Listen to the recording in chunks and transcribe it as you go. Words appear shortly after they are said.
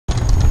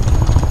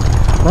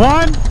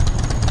1, 2, 3.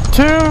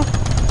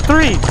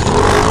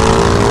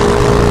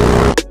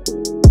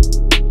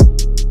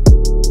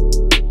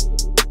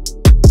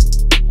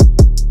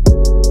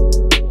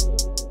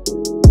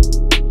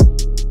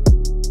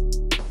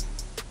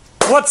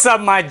 What's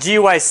up, my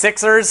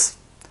GY6ers?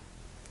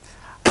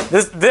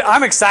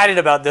 I'm excited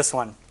about this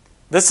one.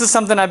 This is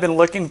something I've been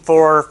looking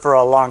for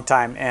a long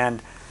time.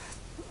 And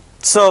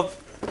so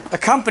a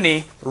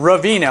company,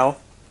 REVENO,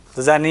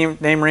 does that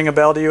name ring a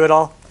bell to you at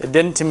all? It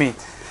didn't to me.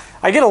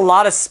 I get a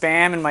lot of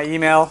spam in my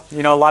email.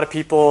 You know, a lot of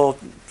people,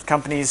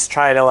 companies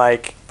try to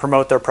like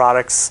promote their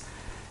products,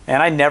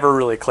 and I never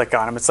really click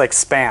on them. It's like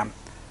spam.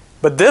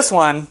 But this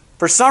one,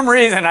 for some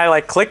reason, I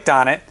like clicked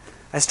on it.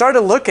 I started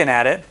looking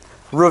at it.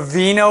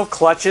 REVENO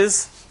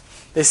clutches.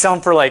 They sell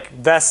them for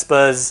like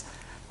Vespas,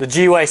 the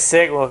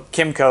GY6, well,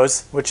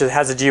 Kimco's, which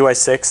has a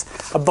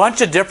GY6, a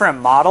bunch of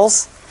different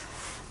models.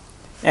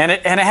 And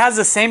it has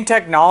the same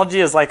technology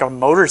as like a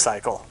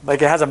motorcycle.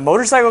 Like it has a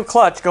motorcycle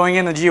clutch going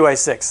in the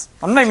GY6.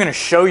 I'm not even going to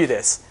show you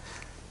this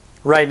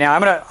right now.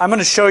 I'm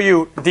gonna show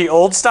you the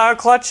old style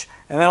clutch,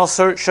 and then I'll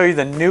show you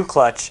the new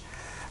clutch.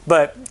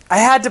 But I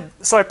had to,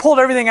 so I pulled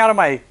everything out of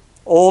my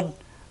old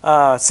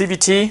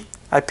CVT.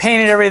 I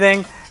painted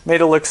everything, made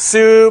it look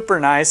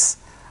super nice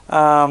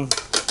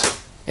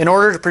in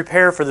order to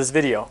prepare for this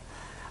video.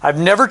 I've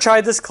never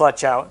tried this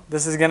clutch out.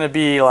 This is going to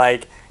be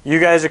like, you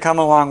guys are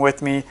coming along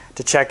with me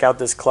to check out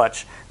this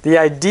clutch. The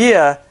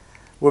idea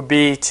would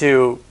be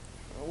to,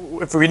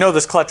 if we know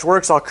this clutch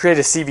works, I'll create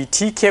a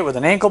CVT kit with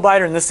an ankle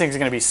biter, and this thing's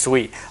going to be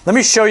sweet. Let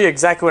me show you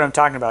exactly what I'm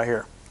talking about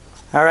here.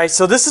 All right,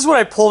 so this is what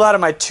I pulled out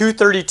of my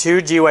 232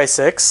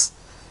 GY6,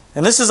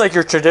 and this is like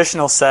your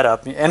traditional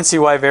setup.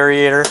 NCY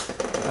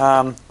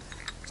variator,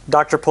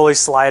 Dr. Pulley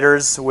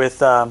sliders with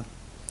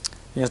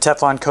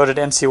Teflon coated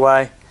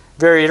NCY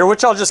variator,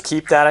 which I'll just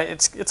keep that.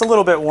 It's a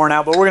little bit worn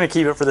out, but we're going to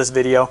keep it for this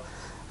video.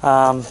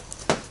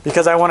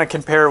 Because I want to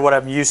compare what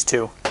I'm used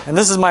to. And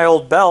this is my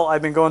old belt.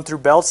 I've been going through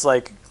belts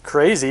like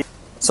crazy.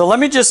 So let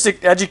me just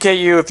educate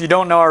you, if you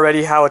don't know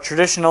already, how a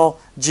traditional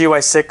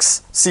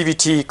GY6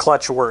 CVT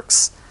clutch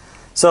works.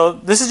 So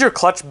this is your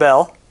clutch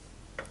bell,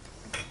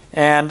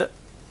 and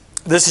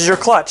this is your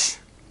clutch.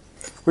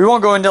 We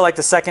won't go into like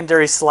the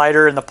secondary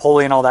slider and the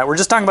pulley and all that. We're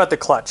just talking about the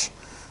clutch.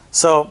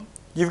 So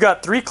you've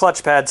got 3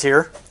 clutch pads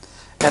here,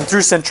 and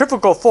through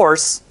centrifugal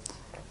force,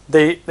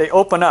 they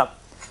open up.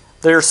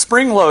 They're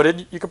spring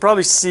loaded. You can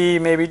probably see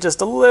maybe just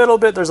a little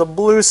bit. There's a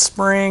blue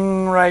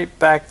spring right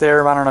back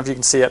there. I don't know if you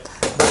can see it,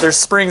 but there's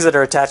springs that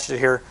are attached to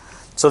here,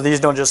 so these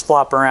don't just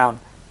flop around.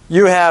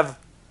 You have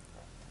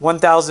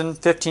 1,000,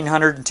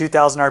 1,500, and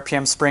 2,000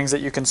 RPM springs that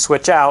you can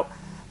switch out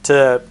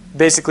to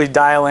basically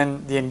dial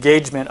in the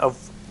engagement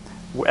of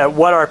at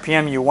what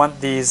RPM you want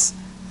these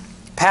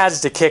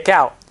pads to kick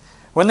out.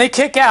 When they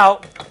kick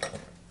out,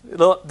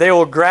 they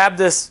will grab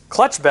this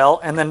clutch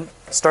belt and then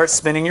start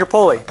spinning your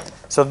pulley.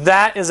 So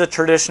that is a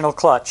traditional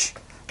clutch.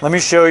 Let me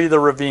show you the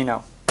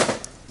REVENO.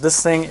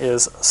 This thing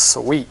is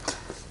sweet.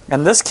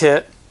 And this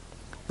kit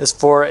is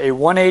for a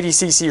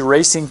 180cc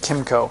racing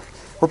Kimco.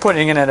 We're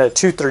putting it in at a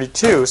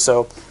 232,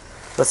 so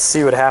let's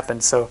see what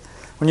happens. So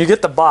when you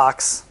get the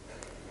box,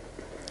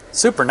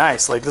 super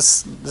nice. Like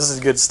this is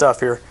good stuff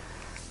here.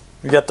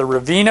 We got the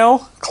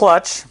REVENO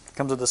clutch.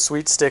 Comes with a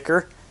sweet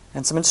sticker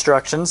and some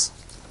instructions.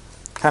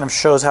 Kind of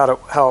shows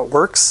how it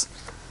works.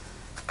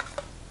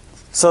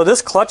 So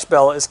this clutch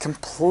bell is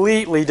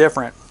completely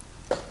different.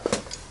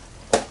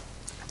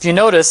 If you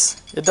notice,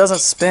 it doesn't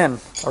spin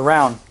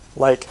around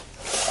like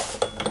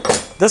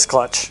this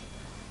clutch.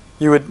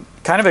 You would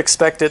kind of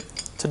expect it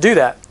to do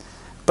that,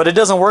 but it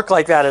doesn't work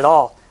like that at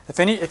all.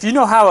 If you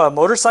know how a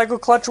motorcycle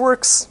clutch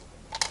works,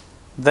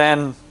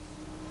 then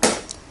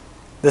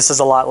this is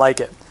a lot like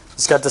it.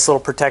 It's got this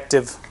little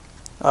protective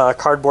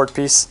cardboard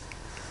piece.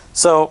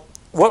 So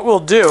what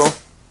we'll do,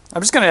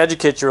 I'm just going to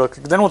educate you real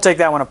quick, then we'll take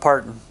that one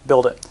apart and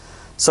build it.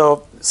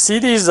 So see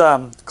these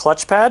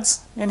clutch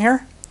pads in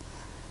here?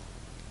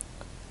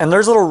 And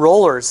there's little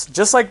rollers,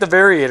 just like the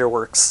variator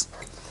works.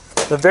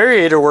 The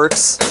variator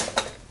works,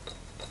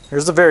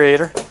 here's the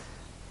variator,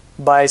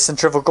 by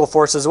centrifugal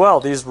force as well.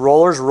 These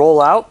rollers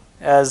roll out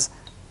as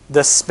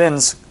this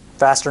spins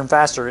faster and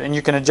faster, and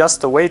you can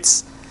adjust the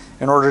weights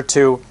in order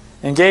to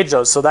engage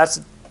those. So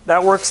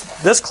that works.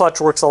 This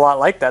clutch works a lot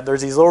like that.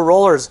 There's these little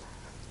rollers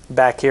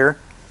back here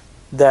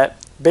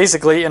that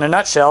basically, in a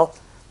nutshell,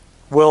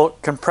 will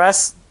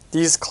compress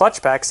these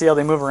clutch packs. See how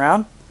they move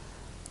around?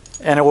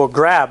 And it will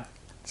grab.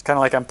 It's kind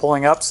of like I'm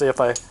pulling up. See,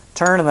 if I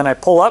turn and then I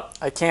pull up,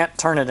 I can't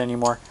turn it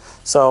anymore.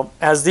 So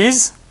as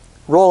these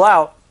roll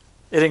out,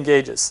 it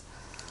engages.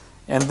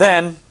 And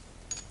then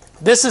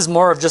this is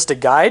more of just a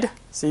guide.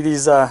 See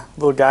these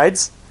little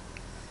guides?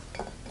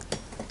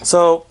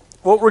 So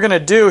what we're going to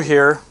do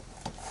here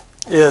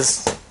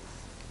is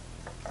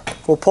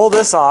we'll pull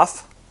this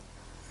off.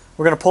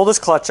 We're going to pull this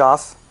clutch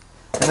off.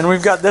 And then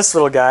we've got this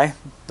little guy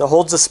that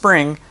holds the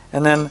spring,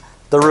 and then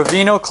the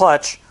REVENO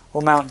clutch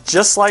will mount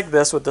just like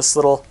this with this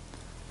little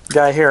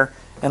guy here,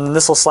 and then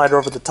this will slide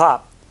over the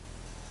top.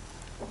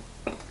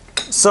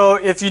 So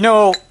if you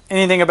know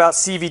anything about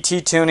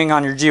CVT tuning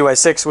on your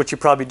GY6, which you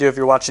probably do if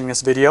you're watching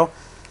this video,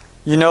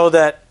 you know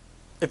that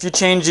if you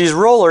change these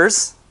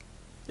rollers,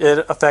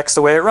 it affects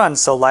the way it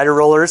runs. So lighter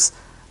rollers,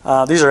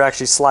 these are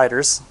actually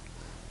sliders.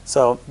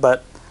 So,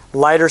 but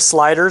lighter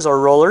sliders or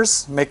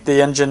rollers make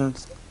the engine,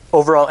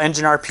 overall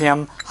engine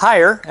RPM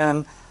higher,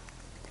 and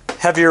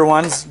heavier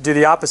ones do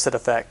the opposite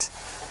effect.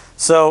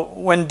 So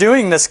when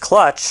doing this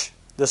clutch,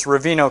 this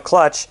REVENO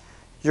clutch,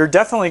 you're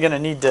definitely going to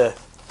need to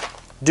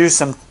do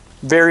some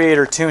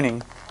variator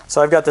tuning.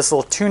 So I've got this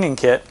little tuning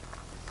kit,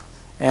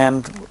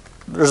 and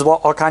there's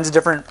all kinds of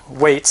different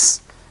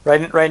weights.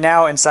 Right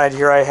now inside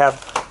here I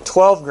have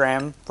 12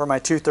 gram for my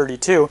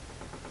 232.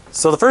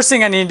 So the first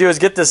thing I need to do is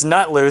get this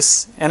nut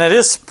loose, and it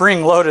is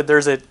spring loaded.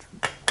 There's a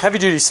heavy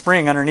duty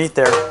spring underneath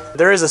there.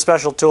 There is a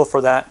special tool for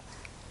that,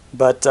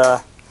 but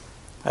I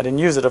didn't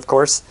use it, of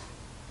course.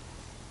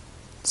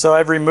 So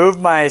I've removed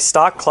my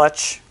stock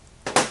clutch.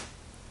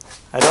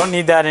 I don't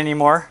need that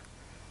anymore.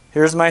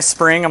 Here's my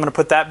spring. I'm going to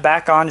put that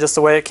back on just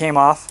the way it came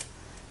off.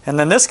 And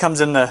then this comes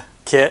in the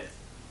kit.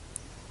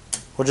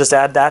 We'll just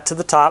add that to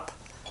the top.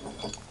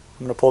 I'm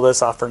going to pull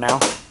this off for now.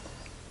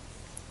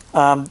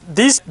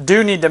 These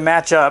do need to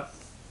match up.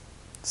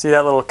 See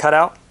that little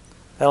cutout?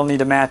 That'll need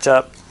to match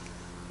up.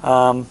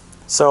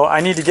 So I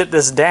need to get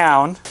this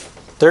down.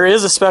 There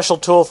is a special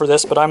tool for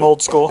this, but I'm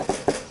old school.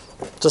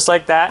 Just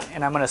like that,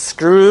 and I'm going to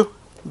screw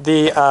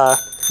the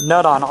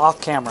nut on off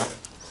camera.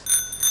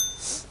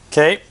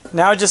 Okay,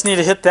 now I just need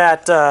to hit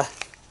that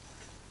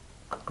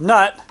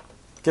nut,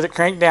 get it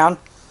cranked down.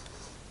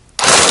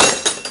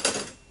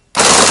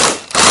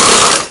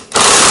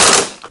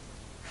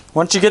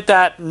 Once you get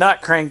that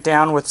nut cranked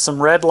down with some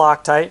red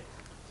Loctite,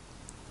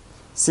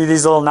 see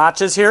these little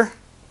notches here?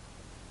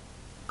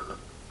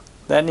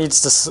 That needs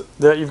to,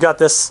 you've got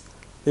these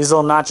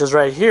little notches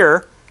right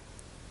here,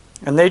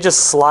 and they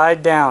just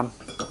slide down,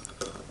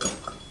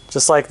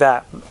 just like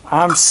that.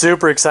 I'm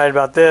super excited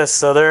about this.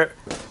 So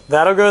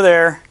that'll go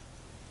there,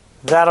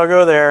 that'll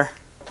go there.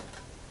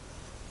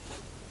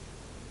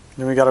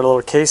 Then we got our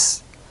little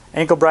case,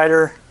 ankle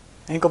biter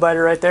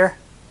right there.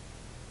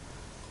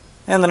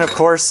 And then of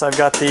course I've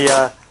got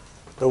the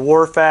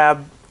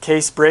Whaaat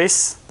case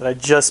brace that I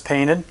just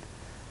painted.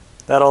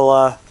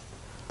 That'll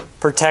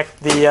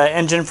protect the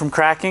engine from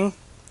cracking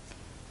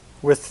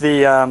with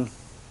the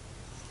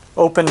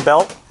open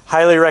belt.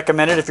 Highly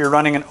recommended if you're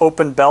running an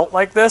open belt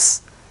like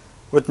this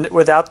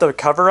without the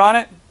cover on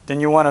it, then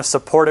you want to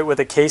support it with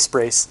a case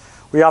brace.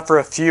 We offer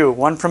a few,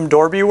 one from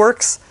Dorby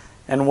Works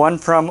and one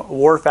from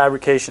Whaaat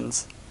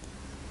Fabrications.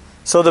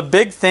 So the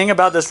big thing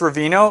about this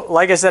REVENO,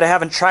 like I said, I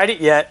haven't tried it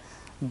yet,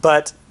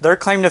 but their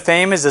claim to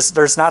fame is this: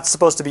 there's not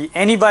supposed to be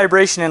any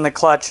vibration in the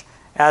clutch.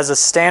 As a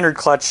standard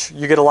clutch,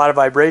 you get a lot of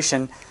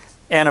vibration.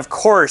 And of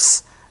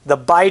course, the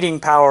biting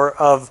power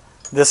of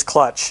this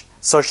clutch.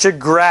 So it should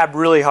grab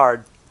really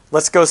hard.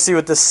 Let's go see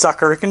what this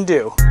sucker can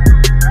do.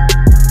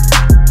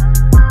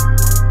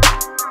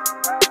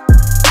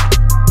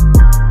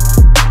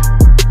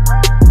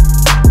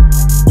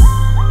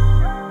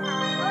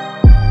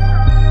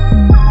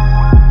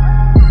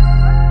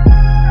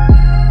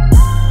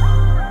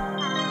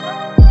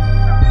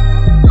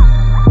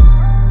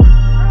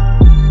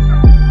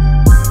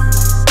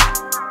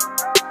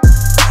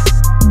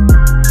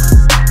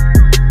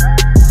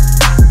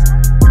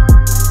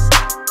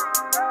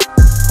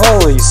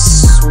 Holy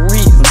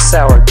sweet and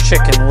sour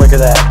chicken, look at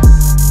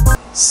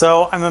that.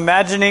 So I'm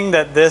imagining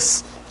that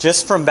this,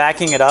 just from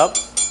backing it up,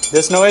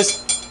 this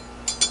noise,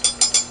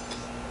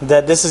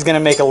 that this is going to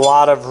make a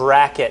lot of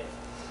racket.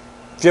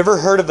 Have you ever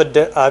heard of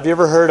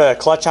a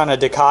clutch on a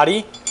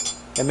Ducati?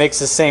 It makes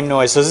the same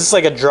noise. So this is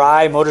like a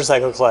dry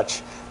motorcycle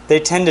clutch. They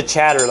tend to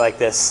chatter like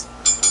this.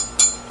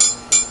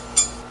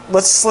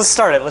 Let's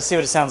start it. Let's see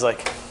what it sounds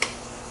like.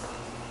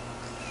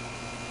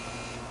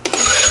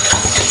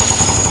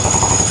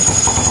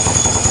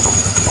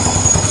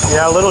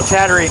 Yeah, a little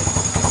chattery.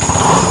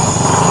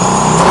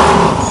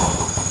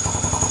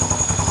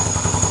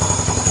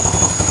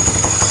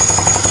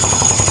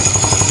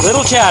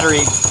 Little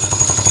chattery.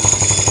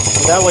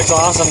 That looks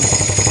awesome.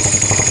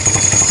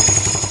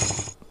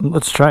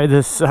 Let's try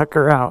this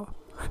sucker out.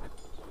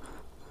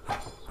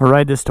 I'll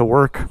ride this to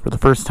work for the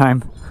first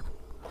time.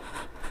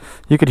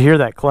 You could hear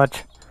that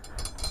clutch.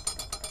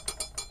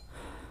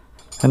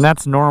 And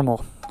that's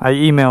normal. I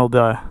emailed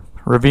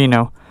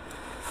REVENO.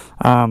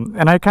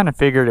 And I kind of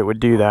figured it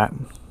would do that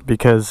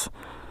because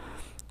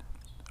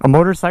a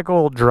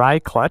motorcycle dry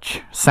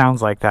clutch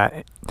sounds like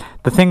that.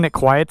 The thing that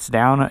quiets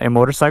down a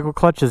motorcycle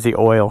clutch is the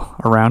oil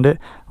around it.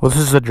 Well,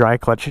 this is a dry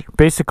clutch.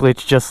 Basically,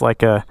 it's just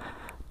like a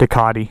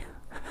Ducati.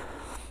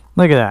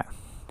 Look at that.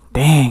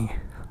 Dang.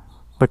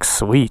 Looks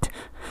sweet.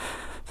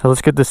 So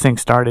let's get this thing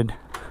started.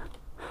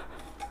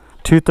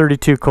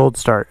 232 cold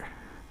start.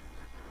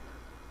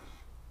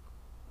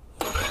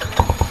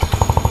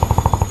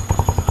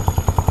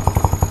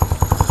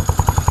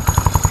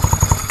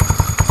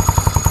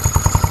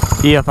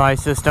 EFI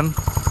system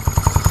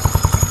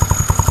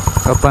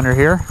up under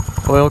here,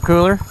 oil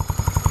cooler,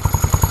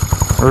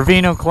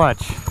 REVENO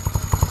clutch.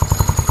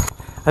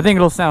 I think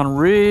it'll sound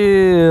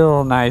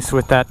real nice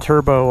with that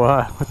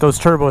turbo, with those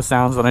turbo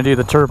sounds when I do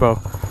the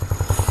turbo.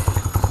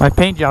 My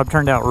paint job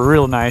turned out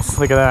real nice.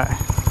 Look at that.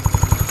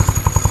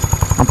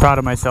 I'm proud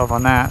of myself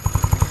on that.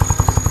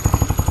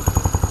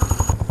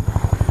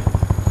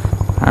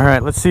 All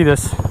right, let's see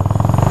this. It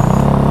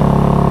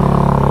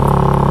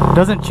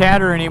doesn't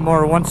chatter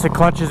anymore once the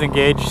clutch is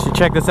engaged. So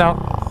check this out.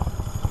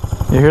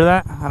 You hear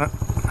that?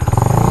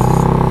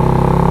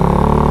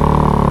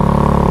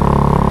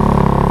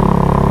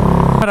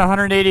 At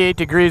 188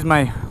 degrees,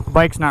 my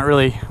bike's not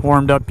really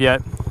warmed up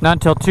yet. Not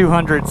until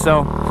 200,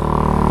 so.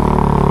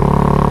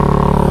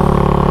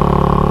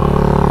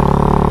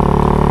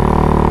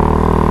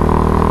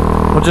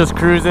 We'll just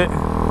cruise it.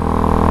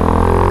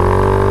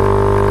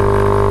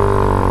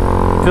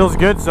 Feels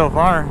good so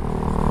far.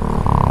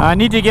 I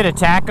need to get a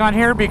tack on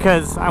here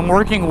because I'm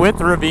working with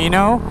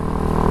Reveno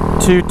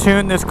to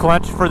tune this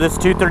clutch for this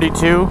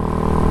 232.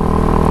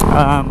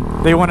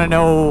 They want to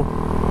know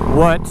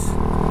what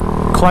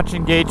clutch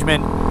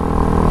engagement,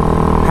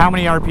 how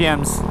many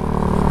RPMs.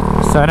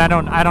 So and I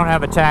don't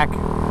have a tack.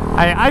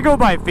 I go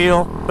by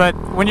feel, but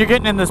when you're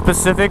getting in the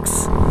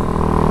specifics,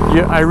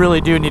 I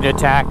really do need a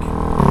tack.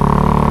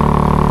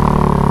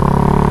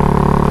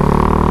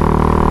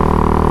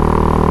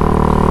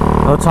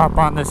 Let's hop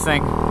on this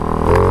thing.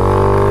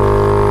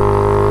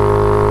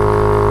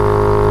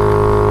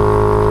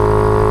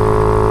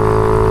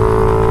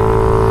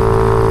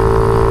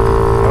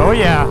 Oh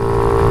yeah.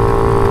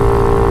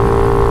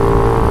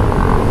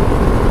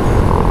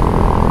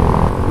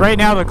 Right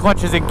now the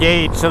clutch is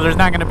engaged, so there's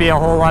not going to be a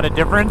whole lot of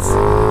difference.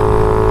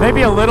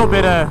 Maybe a little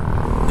bit of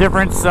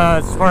difference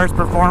as far as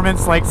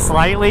performance, like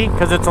slightly,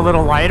 because it's a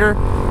little lighter.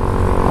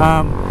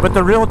 But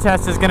the real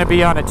test is going to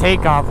be on a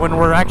takeoff when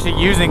we're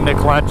actually using the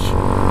clutch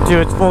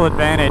to its full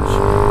advantage.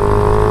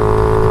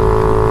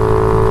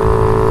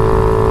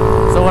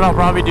 So what I'll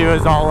probably do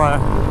is I'll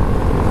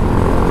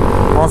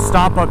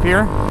stop up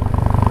here.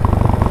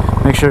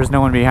 Make sure there's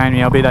no one behind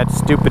me. I'll be that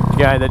stupid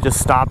guy that just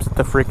stops at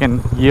the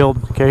freaking yield.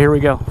 Okay, here we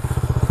go.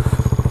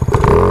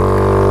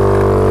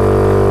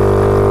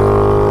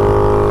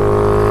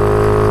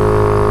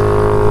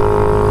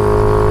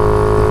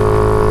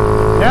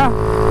 Yeah.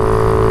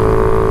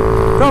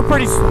 Felt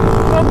pretty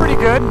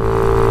good.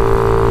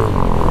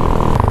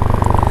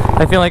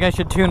 I feel like I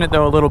should tune it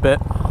though a little bit,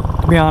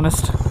 to be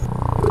honest.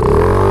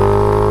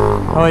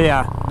 Oh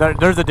yeah,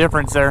 there's a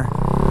difference there.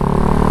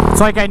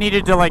 It's like I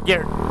needed to like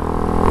get...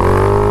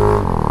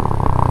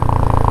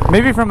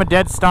 Maybe from a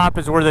dead stop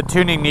is where the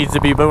tuning needs to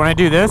be, but when I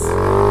do this,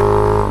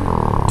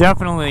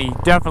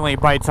 definitely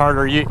bites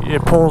harder.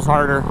 It pulls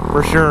harder,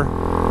 for sure.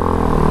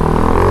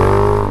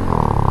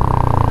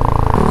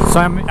 So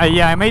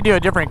I may do a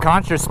different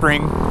contra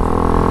spring,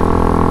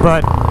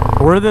 but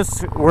where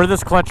this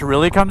clutch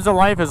really comes to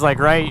life is like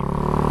right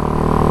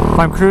if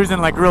I'm cruising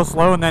like real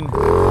slow and then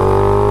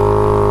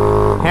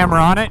hammer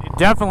on it,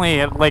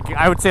 definitely like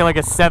I would say like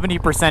a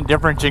 70%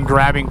 difference in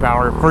grabbing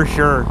power for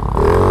sure.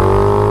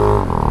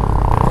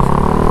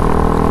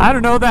 I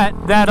don't know, that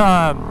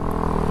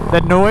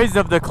noise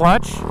of the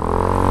clutch,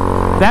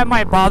 that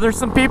might bother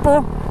some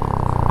people.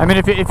 I mean,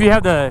 if you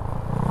have the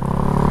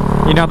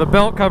the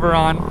belt cover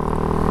on,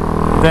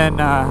 then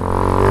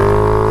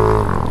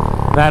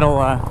that'll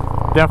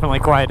definitely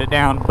quiet it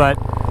down, but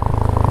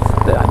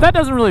that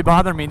doesn't really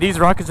bother me. These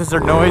ruckuses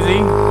are noisy.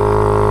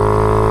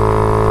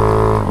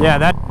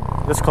 Yeah,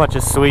 this clutch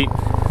is sweet.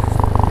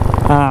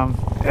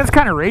 It's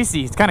kind of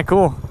racy. It's kind of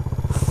cool.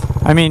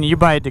 I mean, you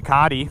buy a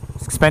Ducati,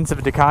 it's expensive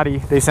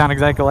Ducati, they sound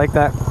exactly like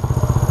that.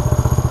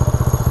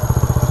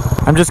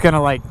 I'm just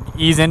gonna like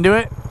ease into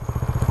it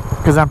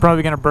because I'm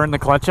probably gonna burn the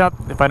clutch up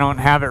if I don't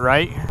have it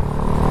right.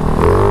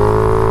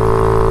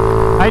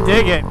 I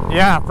dig it,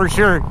 yeah, for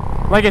sure.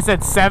 Like I said,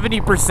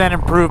 70%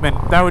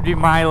 improvement. That would be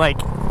my like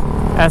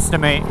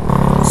estimate.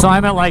 So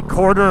I'm at like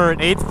quarter or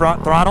an eighth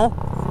throttle,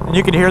 and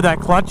you can hear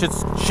that clutch.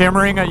 It's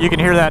shimmering. You can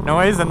hear that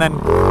noise, and then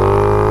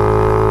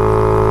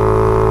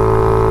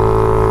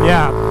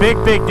yeah, big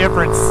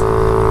difference.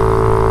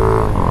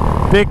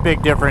 Big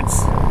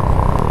difference.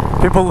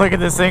 People look at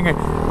this thing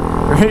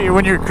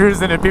when you're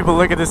cruising, and people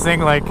look at this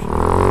thing like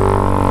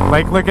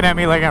looking at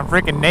me like I'm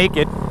freaking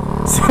naked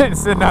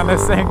sitting on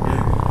this thing.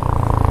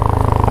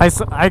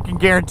 I can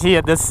guarantee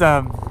it. This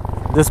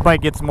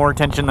bike gets more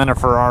attention than a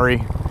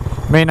Ferrari.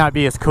 May not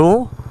be as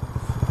cool,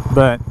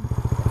 but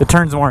it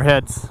turns more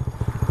heads.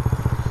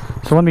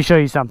 So let me show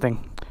you something.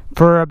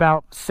 For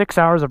about 6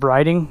 hours of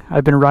riding,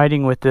 I've been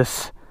riding with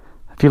this.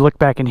 If you look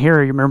back in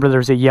here, you remember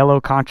there's a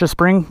yellow contra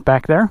spring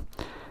back there.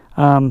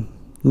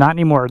 Not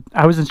anymore.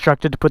 I was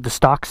instructed to put the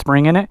stock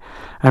spring in it.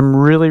 I'm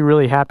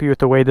really happy with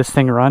the way this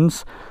thing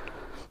runs.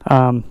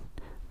 But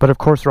of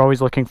course, we're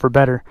always looking for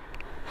better.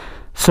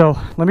 So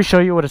let me show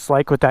you what it's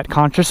like with that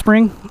contra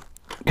spring,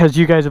 because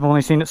you guys have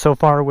only seen it so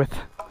far with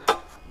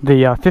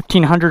the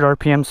 1500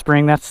 RPM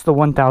spring. That's the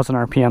 1000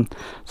 RPM.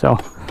 So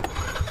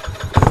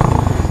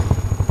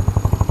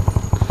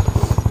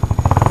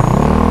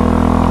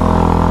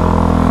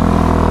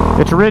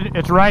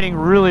it's riding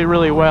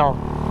really well.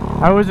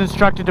 I was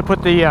instructed to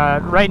put the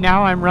right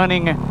now I'm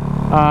running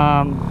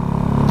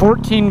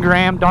 14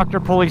 gram Dr.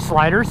 Pulley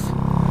sliders.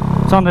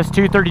 It's on this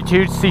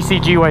 232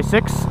 cc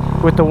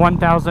GY6 with the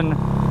 1000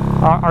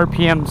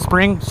 RPM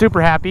spring.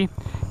 Super happy.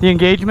 The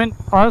engagement,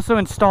 I also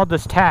installed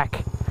this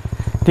tack.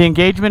 The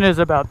engagement is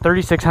about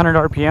 3600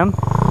 RPM.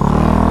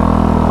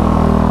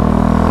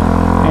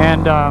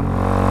 And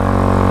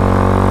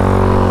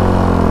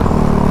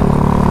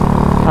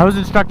I was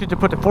instructed to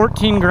put the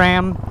 14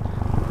 gram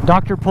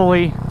Dr.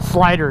 Pulley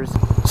sliders.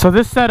 So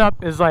this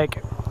setup is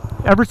like,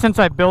 ever since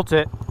I built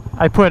it,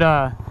 I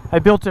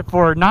built it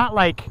for not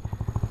like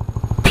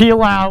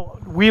peel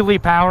out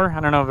wheelie power. I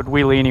don't know if it's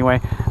wheelie anyway,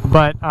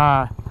 but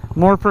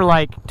more for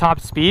like top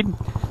speed.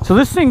 So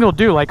this thing will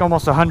do like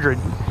almost 100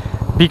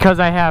 because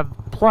I have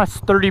plus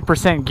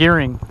 30%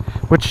 gearing,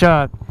 which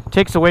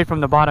takes away from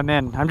the bottom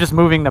end. I'm just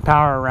moving the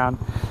power around.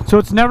 So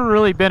it's never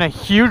really been a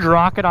huge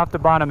rocket off the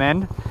bottom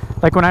end.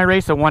 Like when I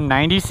race a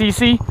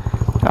 190cc,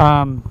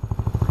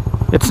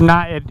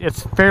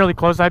 it's fairly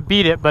close. I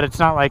beat it, but it's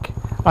not like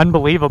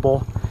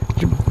unbelievable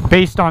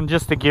based on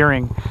just the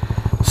gearing.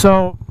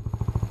 So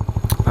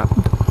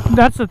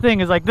that's the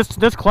thing, is like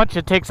this clutch,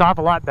 it takes off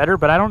a lot better,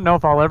 but I don't know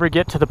if I'll ever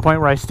get to the point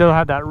where I still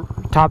have that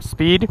top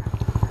speed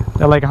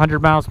at like 100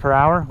 miles per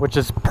hour, which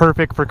is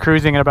perfect for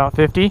cruising at about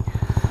 50.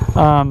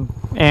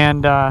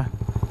 And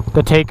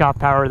the takeoff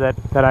power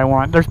that I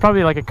want. There's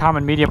probably like a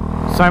common medium.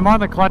 So I'm on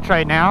the clutch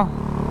right now.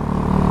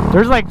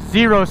 There's like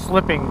zero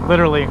slipping,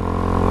 literally.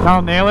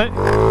 I'll nail it.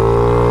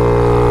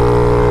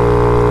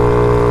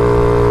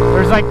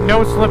 There's like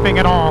no slipping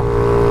at all.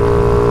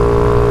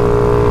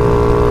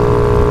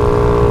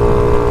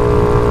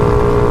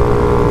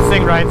 This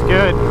thing rides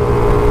good.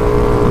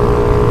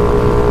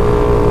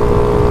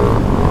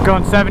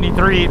 Going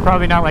 73,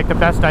 probably not like the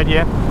best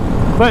idea.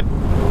 But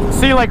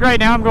see, like right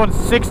now I'm going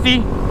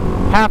 60,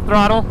 half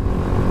throttle.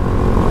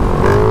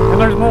 And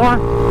there's more.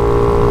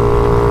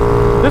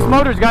 This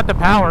motor's got the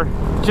power.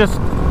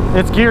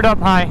 It's geared up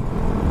high.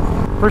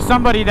 For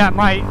somebody that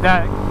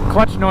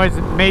clutch noise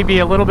may be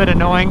a little bit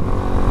annoying.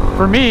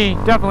 For me,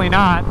 definitely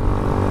not.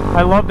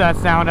 I love that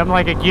sound. I'm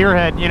like a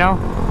gearhead, you know?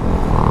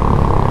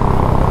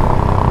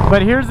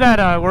 But here's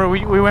that where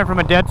we went from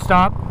a dead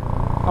stop,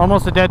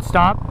 almost a dead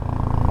stop,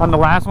 on the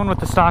last one with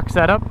the stock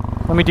setup.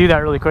 Let me do that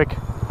really quick.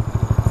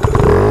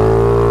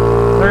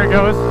 There it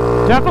goes.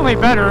 Definitely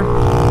better.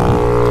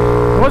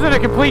 It wasn't a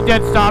complete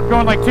dead stop,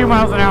 going like 2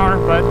 miles an hour,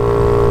 but...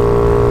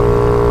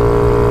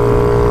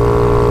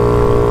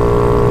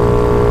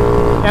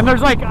 And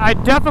there's like, I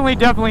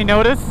definitely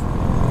notice,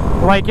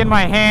 like in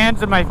my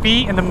hands and my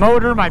feet and the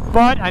motor, my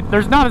butt,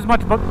 there's not as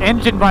much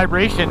engine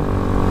vibration.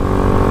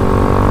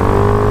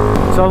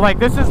 So like,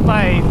 this is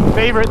my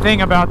favorite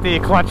thing about the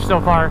clutch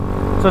so far.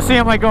 So see,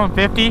 I'm like going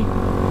 50.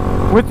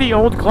 With the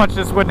old clutch,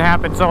 this wouldn't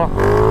happen. So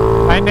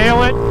I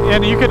nail it,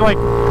 and you could like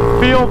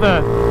feel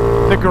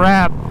the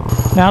grab.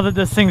 Now that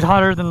this thing's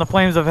hotter than the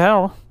flames of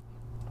hell,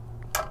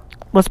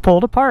 let's pull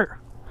it apart.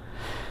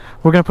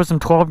 We're gonna put some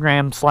 12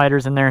 gram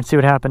sliders in there and see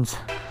what happens.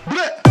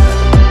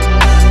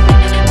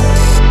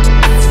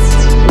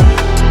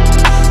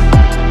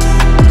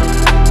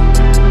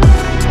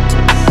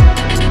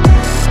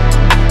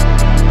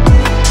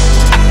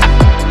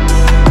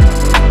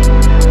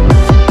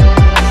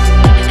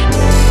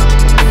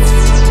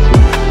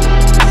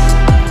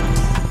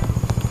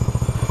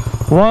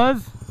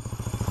 Was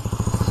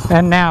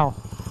and now,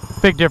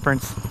 big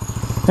difference.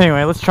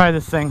 Anyway, let's try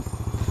this thing.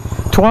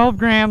 12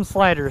 gram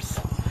sliders.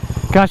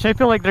 Gosh, I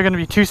feel like they're gonna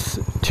be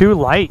too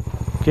light,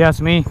 if you ask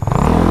me.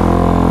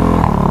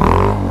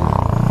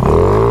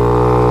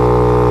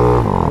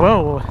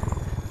 Whoa,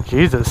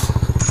 Jesus.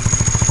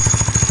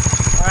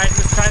 All right,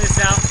 let's try this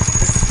out.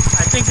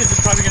 I think this is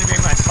probably gonna be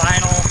my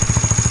final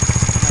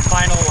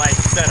like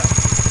setup.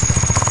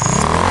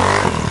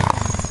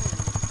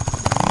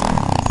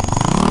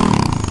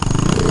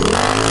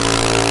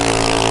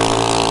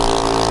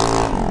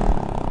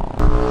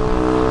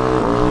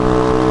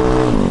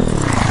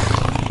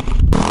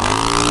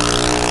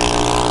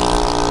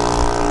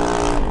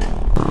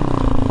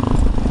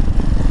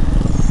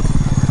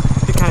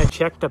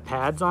 Check the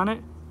pads on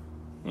it,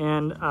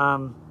 and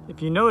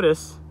if you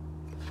notice,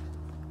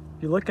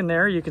 if you look in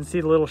there, you can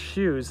see the little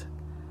shoes.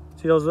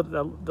 See those,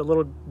 the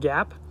little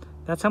gap?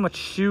 That's how much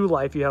shoe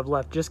life you have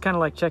left, just kind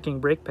of like checking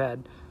brake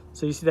pad.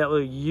 So you see that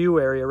little U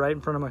area right in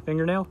front of my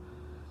fingernail?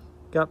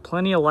 Got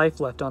plenty of life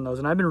left on those,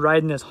 and I've been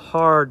riding this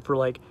hard for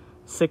like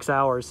 6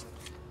 hours.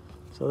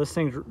 So this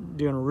thing's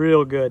doing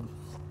real good.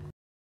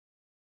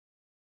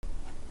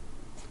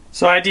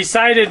 So I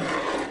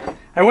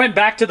went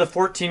back to the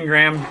 14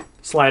 gram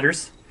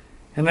sliders,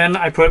 and then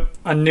I put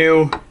a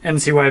new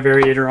NCY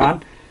variator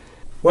on.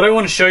 What I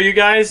want to show you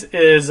guys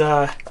is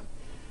the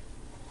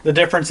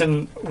difference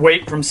in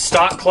weight from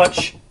stock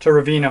clutch to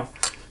REVENO.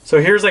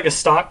 So here's like a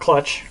stock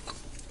clutch,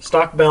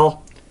 stock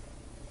bell,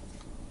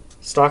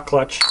 stock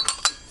clutch.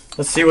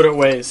 Let's see what it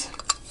weighs.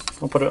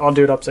 I'll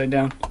do it upside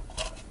down.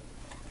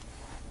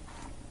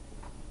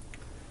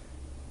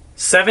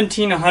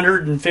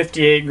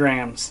 1,758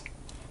 grams.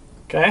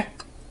 Okay.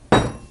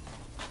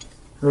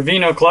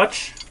 REVENO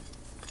clutch,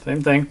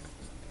 same thing.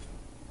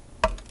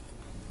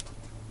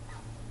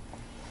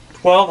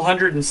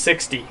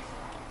 1,260.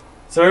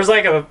 So there's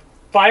like a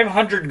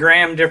 500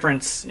 gram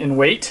difference in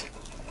weight.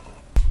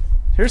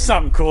 Here's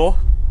something cool.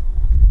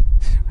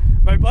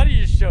 My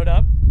buddy just showed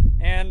up,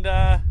 and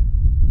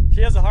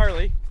he has a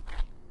Harley.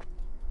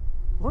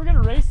 We're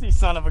gonna race these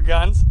son of a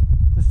guns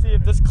to see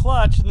if this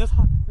clutch and this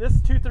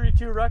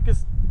 232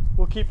 Ruckus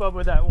will keep up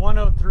with that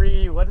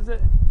 103. What is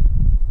it?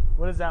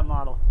 What is that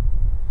model?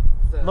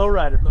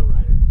 Lowrider.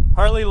 Lowrider.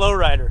 Harley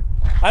Lowrider.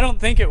 I don't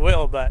think it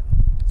will, but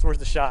it's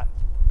worth a shot.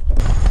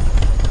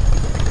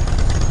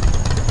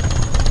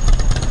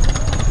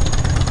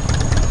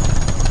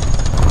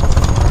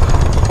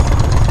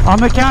 On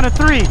the count of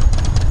 3.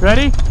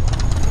 Ready?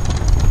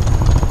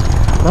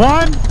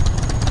 1,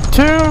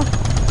 2,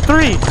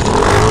 3.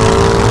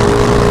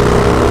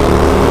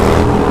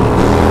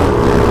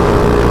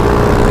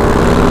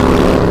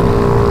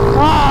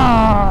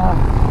 Ah!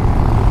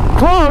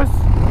 Close!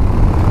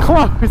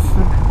 Close!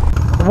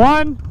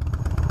 1,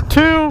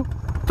 2,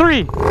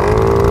 3.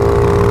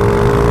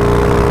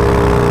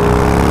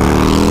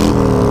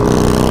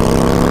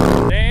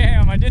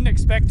 Damn, I didn't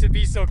expect to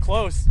be so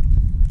close.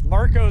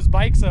 Marco's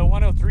bike's a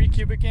 103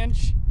 cubic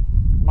inch.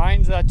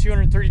 Mine's a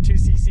 232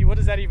 cc. What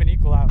does that even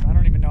equal out? I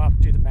don't even know how to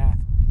do the math.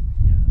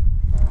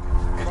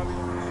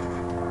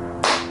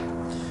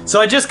 So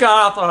I just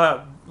got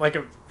off like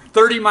a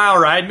 30-mile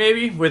ride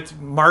maybe with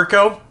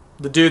Marco,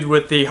 the dude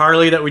with the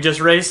Harley that we just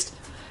raced.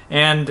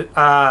 And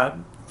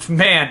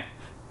man,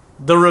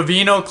 the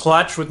REVENO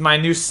clutch with my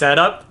new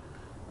setup,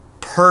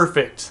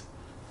 perfect.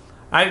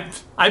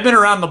 I've been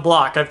around the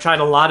block. I've tried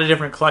a lot of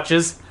different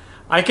clutches.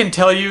 I can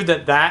tell you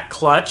that that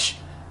clutch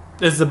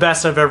is the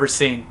best I've ever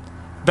seen.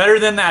 Better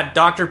than that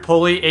Dr.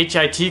 Pulley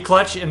HIT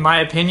clutch, in my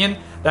opinion.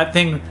 That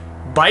thing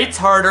bites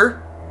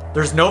harder,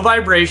 there's no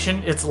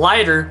vibration, it's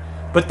lighter,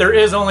 but there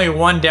is only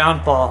one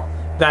downfall,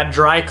 that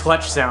dry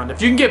clutch sound. If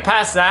you can get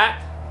past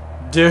that,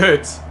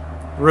 dudes,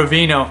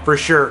 REVENO for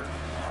sure.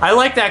 I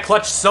like that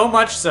clutch so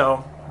much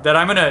so that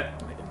I'm gonna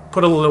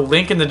put a little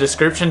link in the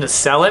description to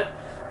sell it,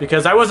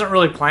 because I wasn't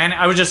really planning,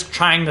 I was just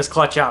trying this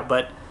clutch out,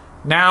 but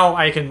now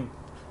I can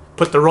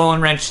put the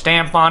Rollin' Wrench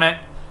stamp on it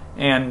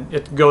and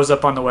it goes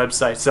up on the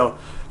website. So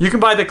you can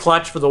buy the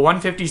clutch for the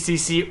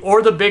 150cc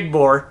or the big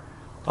bore.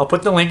 I'll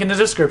put the link in the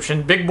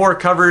description. Big bore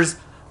covers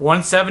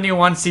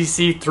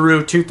 171cc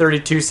through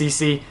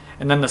 232cc,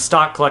 and then the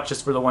stock clutch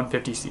is for the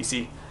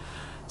 150cc.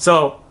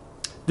 So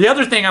the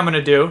other thing I'm going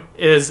to do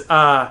is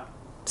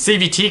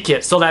CVT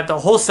kit, so that the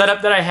whole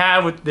setup that I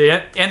have with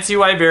the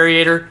NCY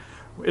variator,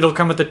 it'll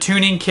come with the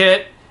tuning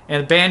kit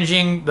and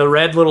bandaging, the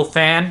red little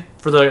fan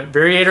for the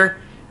variator,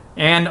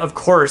 and of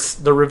course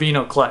the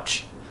REVENO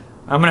clutch.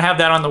 I'm going to have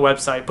that on the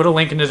website. Put a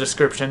link in the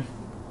description.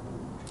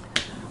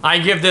 I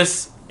give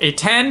this a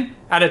 10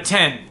 out of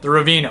 10, the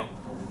REVENO.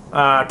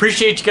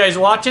 Appreciate you guys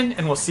watching,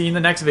 and we'll see you in the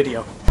next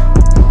video.